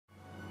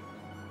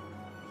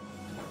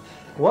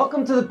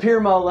Welcome to the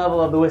Pyramid level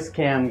of the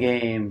WisCam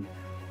game.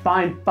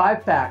 Find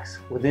 5 facts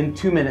within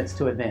 2 minutes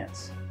to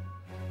advance.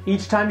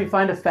 Each time you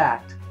find a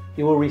fact,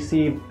 you will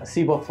receive a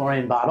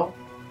sevoflurane bottle,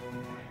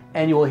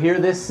 and you will hear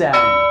this sound.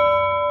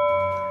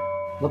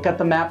 Look at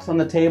the maps on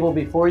the table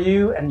before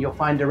you, and you'll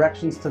find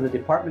directions to the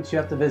departments you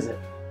have to visit.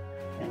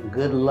 And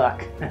good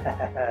luck.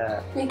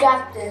 We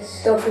got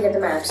this. Don't forget the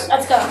maps.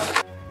 Let's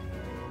go.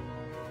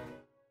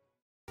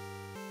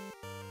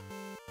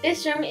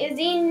 This room is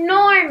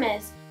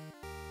enormous.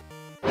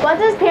 What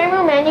does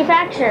Pyramid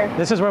manufacture?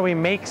 This is where we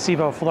make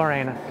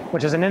sevoflurane,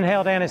 which is an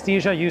inhaled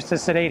anesthesia used to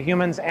sedate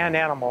humans and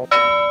animals.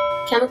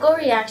 Chemical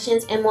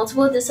reactions and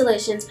multiple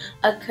distillations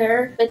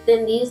occur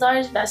within these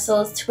large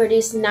vessels to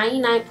produce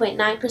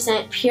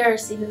 99.9% pure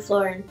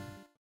sevoflurane.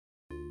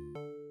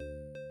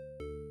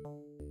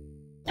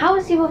 How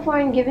is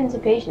sevoflurane given to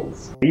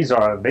patients? These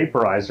are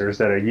vaporizers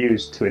that are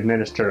used to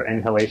administer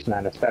inhalation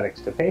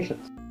anesthetics to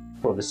patients.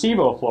 For the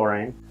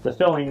sevoflurane, the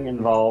filling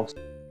involves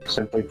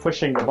simply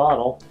pushing the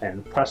bottle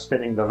and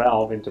press-fitting the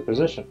valve into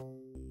position.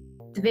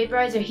 The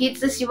vaporizer heats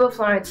the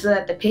sevoflurane so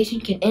that the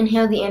patient can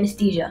inhale the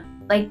anesthesia,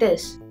 like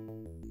this.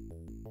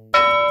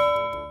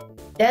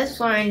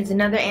 Desflurane is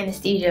another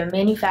anesthesia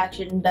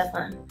manufactured in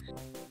Bethlehem.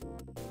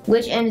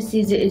 Which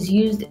anesthesia is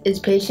used is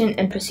patient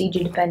and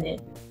procedure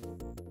dependent.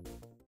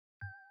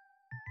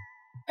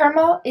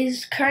 Pyramid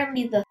is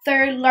currently the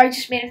 3rd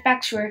largest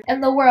manufacturer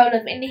in the world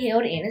of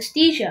inhaled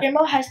anesthesia.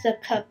 Pyramid has the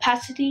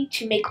capacity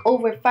to make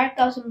over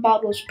 5,000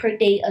 bottles per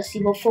day of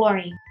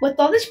sevoflurane. With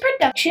all this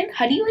production,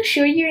 how do you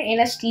ensure your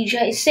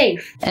anesthesia is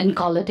safe? In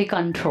quality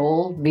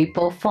control, we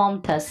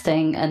perform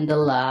testing in the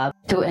lab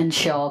to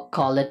ensure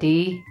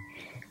quality,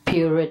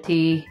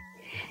 purity,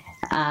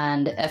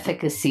 and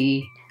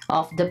efficacy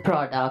of the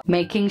product,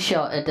 making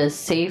sure it is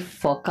safe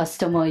for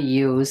customer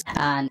use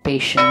and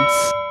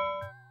patients.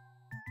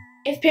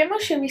 If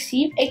Pyramid should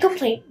receive a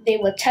complaint, they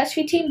will test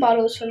 15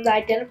 bottles from the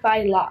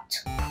identified lot.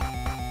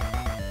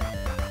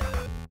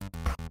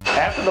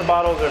 After the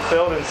bottles are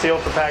filled and sealed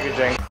for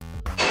packaging,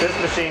 this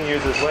machine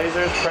uses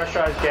lasers,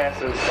 pressurized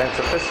gases, and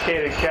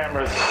sophisticated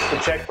cameras to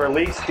check for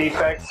leaks,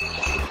 defects,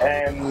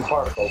 and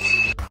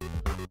particles.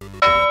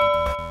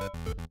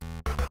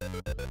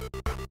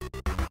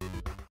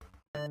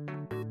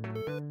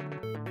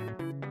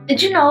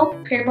 Did you know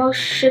Pyramid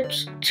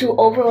ships to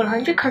over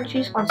 100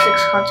 countries on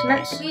 6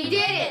 continents? We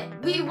did it!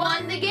 We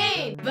won the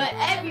game! But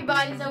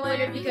everybody's a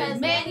winner because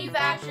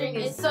manufacturing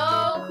is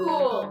so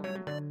cool!